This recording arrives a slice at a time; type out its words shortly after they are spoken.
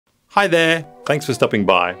Hi there, thanks for stopping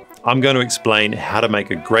by. I'm going to explain how to make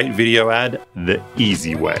a great video ad the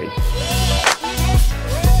easy way.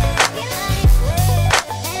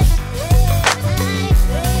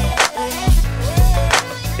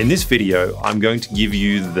 In this video, I'm going to give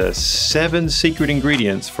you the 7 secret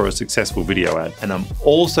ingredients for a successful video ad. And I'm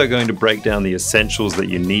also going to break down the essentials that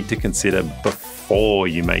you need to consider before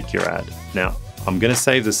you make your ad. Now, I'm going to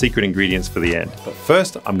save the secret ingredients for the end, but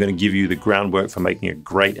first I'm going to give you the groundwork for making a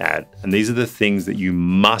great ad. And these are the things that you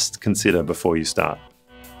must consider before you start.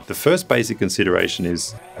 The first basic consideration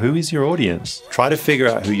is, who is your audience? Try to figure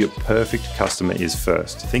out who your perfect customer is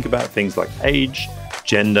first. Think about things like age,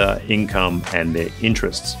 gender, income, and their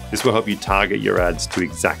interests. This will help you target your ads to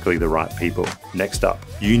exactly the right people. Next up,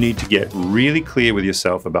 you need to get really clear with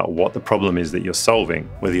yourself about what the problem is that you're solving.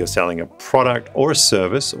 Whether you're selling a product or a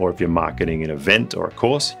service, or if you're marketing an event or a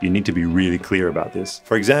course, you need to be really clear about this.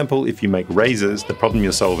 For example, if you make razors, the problem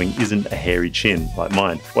you're solving isn't a hairy chin like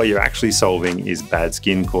mine. What you're actually solving is bad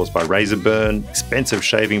skin caused by razor burn, expensive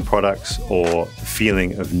shaving products, or the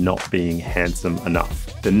feeling of not being handsome enough.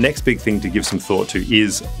 The next big thing to give some thought to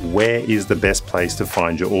is, where is the best place to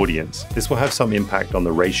find your audience? This will have some impact on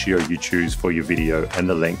the ratio you choose for your video and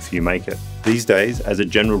the length you make it. These days, as a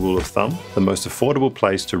general rule of thumb, the most affordable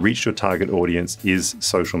place to reach your target audience is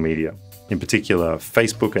social media. In particular,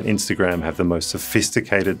 Facebook and Instagram have the most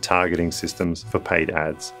sophisticated targeting systems for paid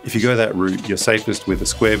ads. If you go that route, you're safest with a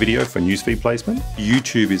square video for newsfeed placement.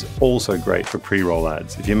 YouTube is also great for pre-roll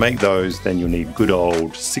ads. If you make those, then you'll need good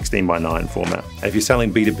old 16:9 format. And if you're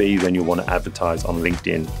selling B2B, then you'll want to advertise on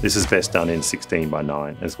LinkedIn. This is best done in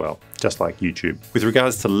 16:9 as well, just like YouTube. With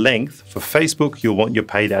regards to length, for Facebook, you'll want your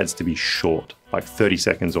paid ads to be short, like 30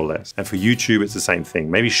 seconds or less. And for YouTube, it's the same thing.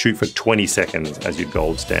 Maybe shoot for 20 seconds as your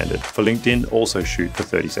gold standard. For LinkedIn, also shoot for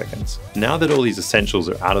 30 seconds. Now that all these essentials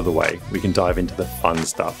are out of the way, we can dive into the fun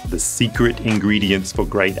stuff, the secret ingredients for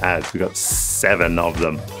great ads. We've got 7 of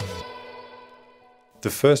them. The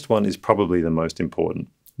first one is probably the most important.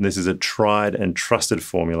 This is a tried and trusted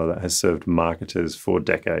formula that has served marketers for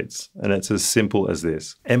decades. And it's as simple as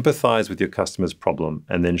this. Empathize with your customer's problem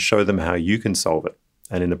and then show them how you can solve it.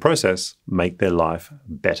 And in the process, make their life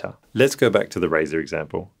better. Let's go back to the razor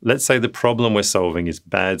example. Let's say the problem we're solving is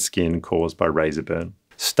bad skin caused by razor burn.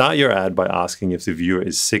 Start your ad by asking if the viewer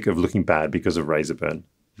is sick of looking bad because of razor burn.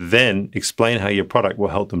 Then explain how your product will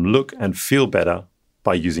help them look and feel better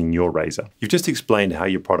by using your razor. You've just explained how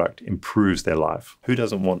your product improves their life. Who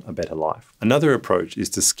doesn't want a better life? Another approach is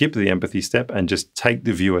to skip the empathy step and just take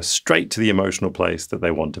the viewer straight to the emotional place that they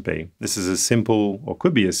want to be. This is as simple, or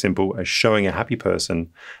could be as simple, as showing a happy person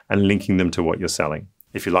and linking them to what you're selling.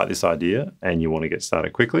 If you like this idea and you want to get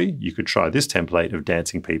started quickly, you could try this template of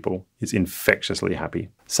dancing people. It's infectiously happy.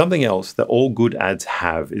 Something else that all good ads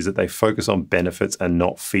have is that they focus on benefits and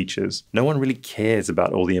not features. No one really cares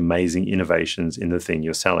about all the amazing innovations in the thing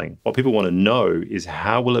you're selling. What people want to know is,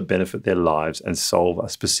 how will it benefit their lives and solve a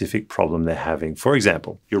specific problem they're having? For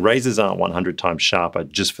example, your razors aren't 100 times sharper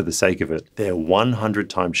just for the sake of it. They're 100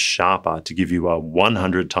 times sharper to give you a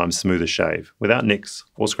 100 times smoother shave without nicks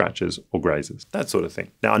or scratches or grazes, that sort of thing.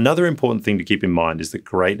 Now, another important thing to keep in mind is that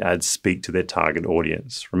great ads speak to their target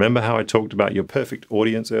audience. Remember how I talked about your perfect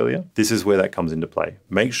audience earlier? This is where that comes into play.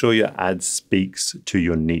 Make sure your ad speaks to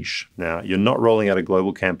your niche. Now, you're not rolling out a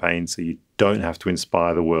global campaign, so you don't have to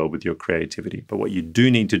inspire the world with your creativity. But what you do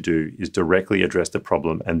need to do is directly address the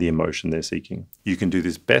problem and the emotion they're seeking. You can do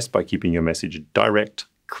this best by keeping your message direct,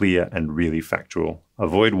 clear, and really factual.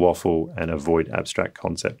 Avoid waffle and avoid abstract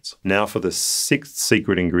concepts. Now for the 6th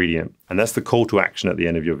secret ingredient, and that's the call to action at the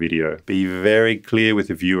end of your video. Be very clear with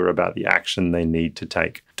the viewer about the action they need to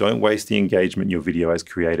take. Don't waste the engagement your video has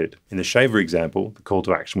created. In the shaver example, the call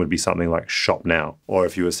to action would be something like shop now. Or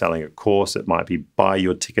if you were selling a course, it might be buy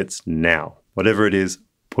your tickets now. Whatever it is,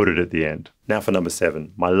 put it at the end. Now for number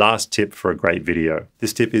 7, my last tip for a great video.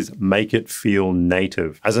 This tip is, make it feel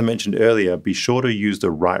native. As I mentioned earlier, be sure to use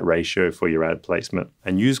the right ratio for your ad placement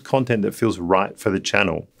and use content that feels right for the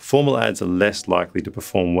channel. Formal ads are less likely to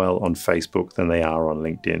perform well on Facebook than they are on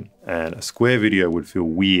LinkedIn. And a square video would feel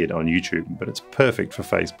weird on YouTube, but it's perfect for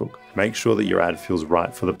Facebook. Make sure that your ad feels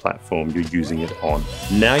right for the platform you're using it on.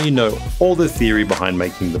 Now you know all the theory behind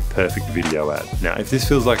making the perfect video ad. Now, if this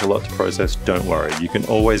feels like a lot to process, don't worry. You can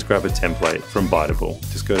always grab a template from Biteable.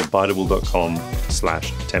 Just go to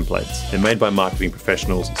biteable.com/templates. They're made by marketing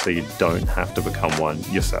professionals, so you don't have to become one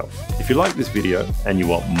yourself. If you like this video and you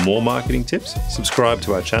want more marketing tips, subscribe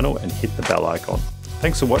to our channel and hit the bell icon.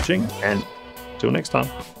 Thanks for watching, and till next time.